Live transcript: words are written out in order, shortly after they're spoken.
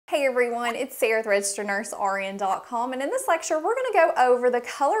Hey everyone, it's Sarah with RegisteredNurseRN.com, and in this lecture we're going to go over the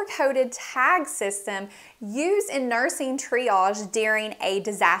color-coded tag system used in nursing triage during a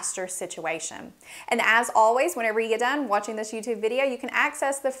disaster situation. And as always, whenever you get done watching this YouTube video, you can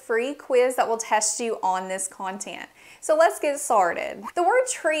access the free quiz that will test you on this content. So let's get started. The word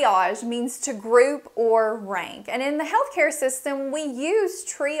triage means to group or rank, and in the healthcare system we use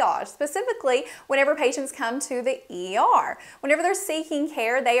triage specifically whenever patients come to the ER. Whenever they're seeking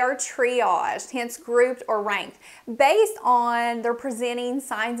care, they are triaged, hence grouped or ranked, based on their presenting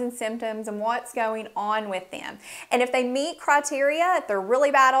signs and symptoms and what's going on with them. And if they meet criteria, if they're really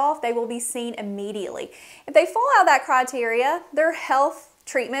bad off, they will be seen immediately. If they fall out of that criteria, their health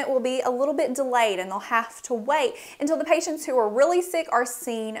treatment will be a little bit delayed and they'll have to wait until the patients who are really sick are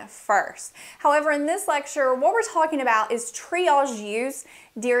seen first. However, in this lecture, what we're talking about is triage use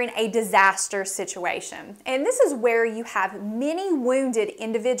during a disaster situation. And this is where you have many wounded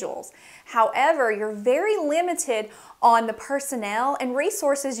individuals. However, you're very limited on the personnel and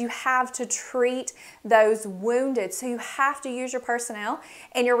resources you have to treat those wounded. So you have to use your personnel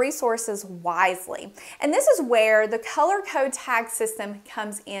and your resources wisely. And this is where the color code tag system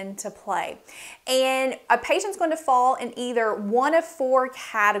comes into play. And a patient's going to fall in either one of four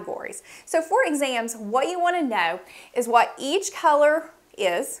categories. So for exams, what you want to know is what each color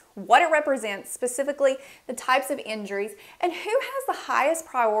is, what it represents, specifically the types of injuries, and who has the highest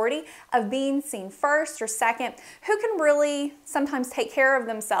priority of being seen first or second, who can really sometimes take care of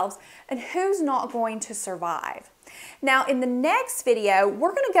themselves, and who's not going to survive. Now, in the next video,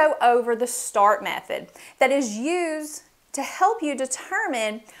 we're going to go over the START method that is used to help you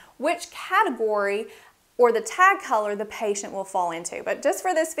determine which category or the tag color the patient will fall into. But just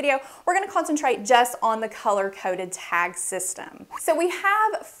for this video, we're going to concentrate just on the color-coded tag system. So we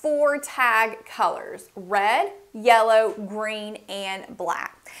have four tag colors: red, yellow, green, and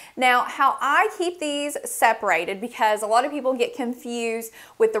black. Now, how I keep these separated, because a lot of people get confused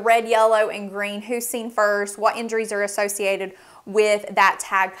with the red, yellow, and green, who's seen first, what injuries are associated with that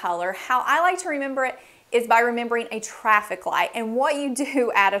tag color. How I like to remember it is by remembering a traffic light and what you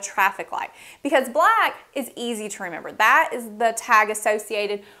do at a traffic light. Because black is easy to remember. That is the tag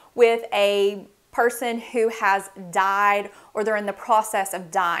associated with a person who has died or they're in the process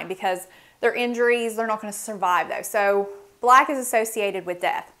of dying, because their injuries, they're not going to survive those. So black is associated with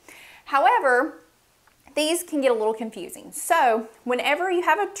death. However, these can get a little confusing. So whenever you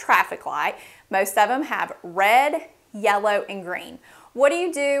have a traffic light, most of them have red, yellow, and green. What do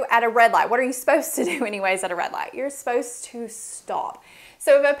you do at a red light? What are you supposed to do anyways at a red light? You're supposed to stop.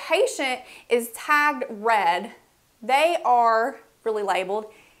 So if a patient is tagged red, they are really labeled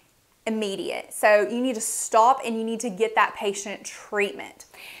immediate. So you need to stop and you need to get that patient treatment,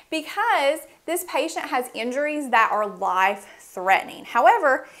 because this patient has injuries that are life-threatening.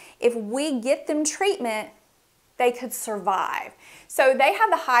 However, if we get them treatment, they could survive. So they have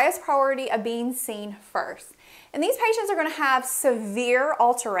the highest priority of being seen first. And these patients are going to have severe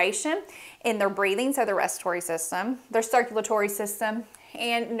alteration in their breathing, so their respiratory system, their circulatory system,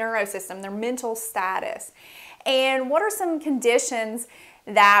 and neuro system, their mental status. And what are some conditions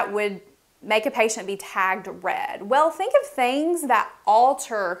that would make a patient be tagged red? Well, think of things that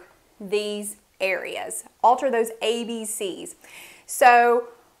alter these areas, alter those ABCs. So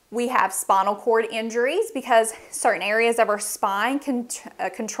we have spinal cord injuries, because certain areas of our spine can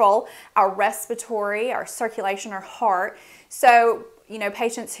control our respiratory, our circulation, our heart. So,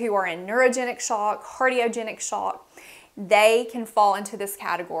 patients who are in neurogenic shock, cardiogenic shock, they can fall into this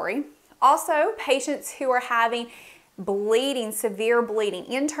category. Also, patients who are having bleeding, severe bleeding,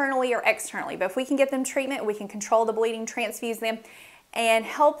 internally or externally. But if we can get them treatment, we can control the bleeding, transfuse them, and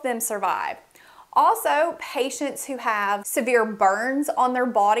help them survive. Also, patients who have severe burns on their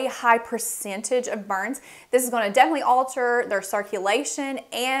body, a high percentage of burns. This is going to definitely alter their circulation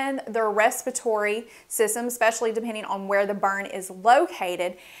and their respiratory system, especially depending on where the burn is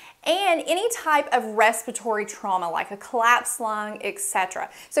located. And any type of respiratory trauma, like a collapsed lung, etc.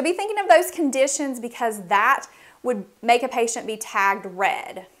 So be thinking of those conditions, because that would make a patient be tagged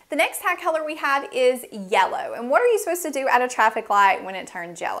red. The next tag color we have is yellow. And what are you supposed to do at a traffic light when it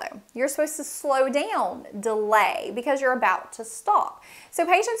turns yellow? You're supposed to slow down, delay, because you're about to stop. So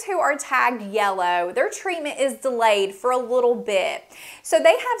patients who are tagged yellow, their treatment is delayed for a little bit. So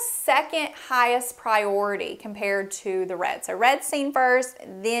they have second highest priority compared to the red. So red's seen first,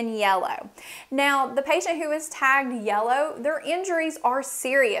 then yellow. Now, the patient who is tagged yellow, their injuries are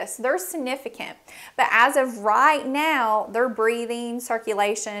serious, they're significant. But as of right now, their breathing,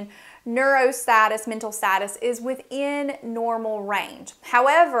 circulation, neuro status, mental status is within normal range.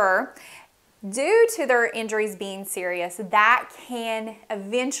 However, due to their injuries being serious, that can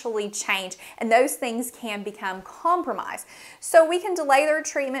eventually change and those things can become compromised. So we can delay their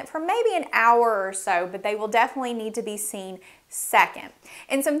treatment for maybe an hour or so, but they will definitely need to be seen second.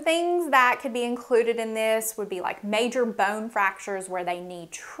 And some things that could be included in this would be like major bone fractures where they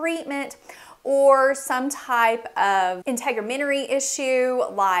need treatment, or some type of integumentary issue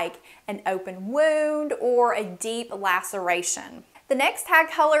like an open wound or a deep laceration. The next tag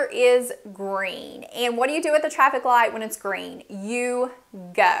color is green. And what do you do at the traffic light when it's green? You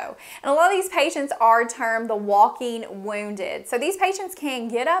go. And a lot of these patients are termed the walking wounded. So these patients can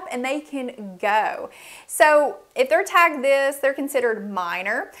get up and they can go. So if they're tagged this, they're considered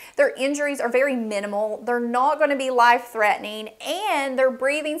minor. Their injuries are very minimal. They're not going to be life-threatening, and their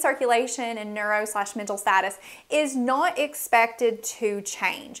breathing, circulation, and neuro/mental status is not expected to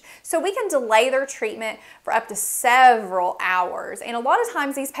change. So we can delay their treatment for up to several hours. And a lot of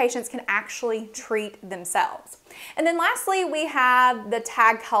times these patients can actually treat themselves. And then lastly, we have the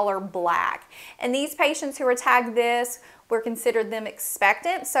tag color black. And these patients who are tagged this, we're considered them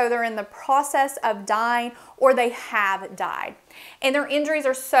expectant, so they're in the process of dying or they have died. And their injuries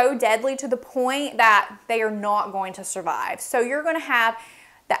are so deadly to the point that they are not going to survive. So you're going to have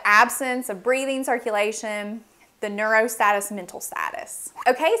the absence of breathing, circulation, the neuro status, mental status.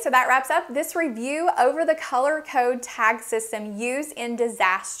 Okay, so that wraps up this review over the color code tag system used in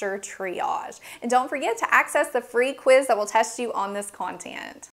disaster triage. And don't forget to access the free quiz that will test you on this content.